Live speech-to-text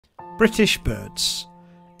British birds.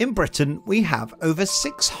 In Britain we have over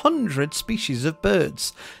 600 species of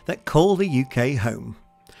birds that call the UK home.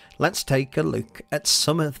 Let's take a look at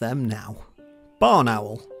some of them now. Barn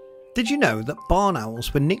owl. Did you know that barn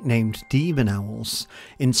owls were nicknamed demon owls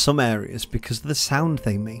in some areas because of the sound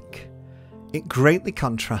they make? It greatly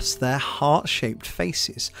contrasts their heart-shaped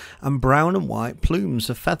faces and brown and white plumes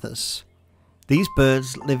of feathers. These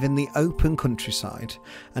birds live in the open countryside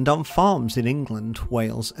and on farms in England,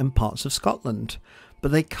 Wales and parts of Scotland,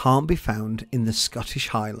 but they can't be found in the Scottish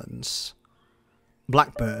Highlands.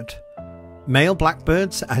 Blackbird. Male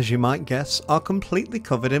blackbirds, as you might guess, are completely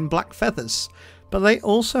covered in black feathers, but they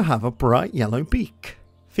also have a bright yellow beak.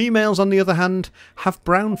 Females, on the other hand, have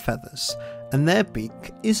brown feathers, and their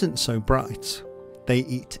beak isn't so bright. They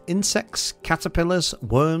eat insects, caterpillars,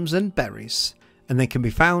 worms and berries, and they can be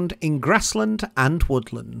found in grassland and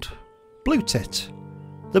woodland. Blue tit.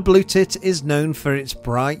 The blue tit is known for its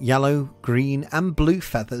bright yellow, green and blue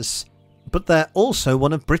feathers, but they're also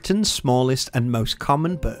one of Britain's smallest and most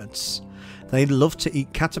common birds. They love to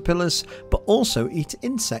eat caterpillars, but also eat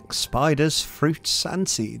insects, spiders, fruits and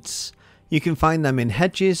seeds. You can find them in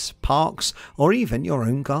hedges, parks or even your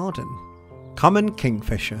own garden. Common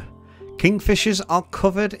kingfisher. Kingfishers are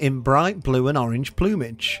covered in bright blue and orange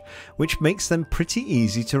plumage, which makes them pretty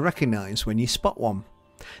easy to recognise when you spot one.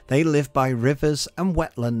 They live by rivers and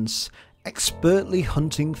wetlands, expertly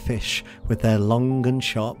hunting fish with their long and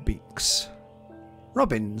sharp beaks.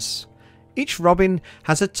 Robins. Each robin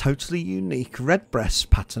has a totally unique red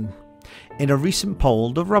breast pattern. In a recent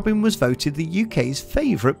poll, the robin was voted the UK's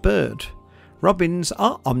favourite bird. Robins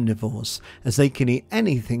are omnivores, as they can eat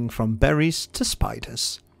anything from berries to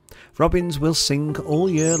spiders. Robins will sing all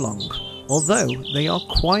year long, although they are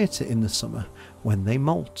quieter in the summer when they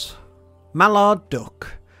molt. Mallard duck.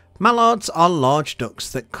 Mallards are large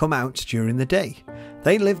ducks that come out during the day.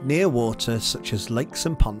 They live near water such as lakes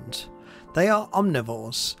and ponds. They are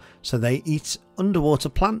omnivores, so they eat underwater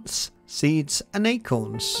plants, seeds and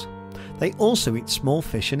acorns. They also eat small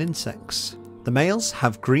fish and insects. The males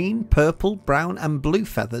have green, purple, brown and blue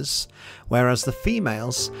feathers, whereas the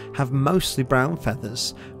females have mostly brown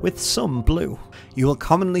feathers with some blue. You will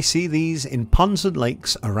commonly see these in ponds and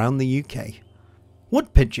lakes around the UK.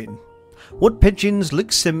 Wood pigeon. Wood pigeons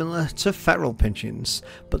look similar to feral pigeons,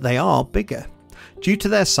 but they are bigger. Due to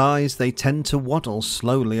their size, they tend to waddle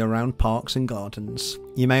slowly around parks and gardens.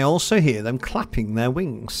 You may also hear them clapping their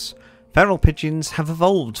wings. Feral pigeons have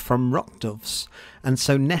evolved from rock doves, and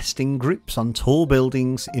so nest in groups on tall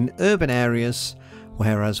buildings in urban areas,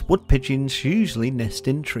 whereas wood pigeons usually nest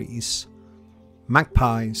in trees.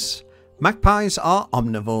 Magpies. Magpies are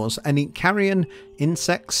omnivores and eat carrion,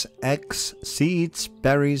 insects, eggs, seeds,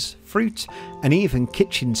 berries, fruit, and even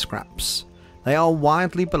kitchen scraps. They are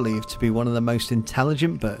widely believed to be one of the most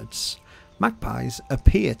intelligent birds. Magpies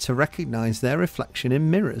appear to recognise their reflection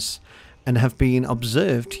in mirrors and have been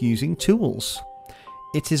observed using tools.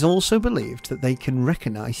 It is also believed that they can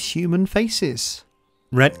recognise human faces.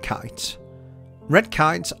 Red kite. Red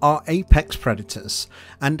kites are apex predators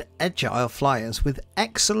and agile flyers with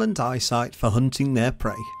excellent eyesight for hunting their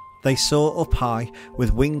prey. They soar up high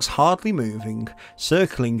with wings hardly moving,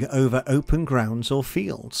 circling over open grounds or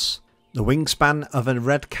fields. The wingspan of a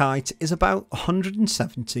red kite is about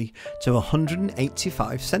 170 to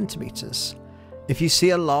 185 centimetres. If you see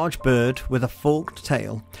a large bird with a forked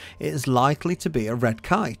tail, it is likely to be a red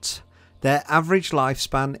kite. Their average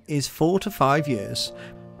lifespan is 4 to 5 years,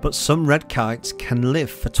 but some red kites can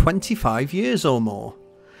live for 25 years or more.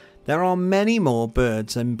 There are many more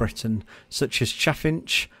birds in Britain, such as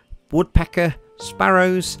chaffinch, woodpecker,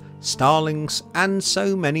 sparrows, starlings, and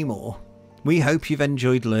so many more. We hope you've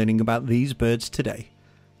enjoyed learning about these birds today.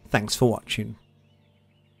 Thanks for watching.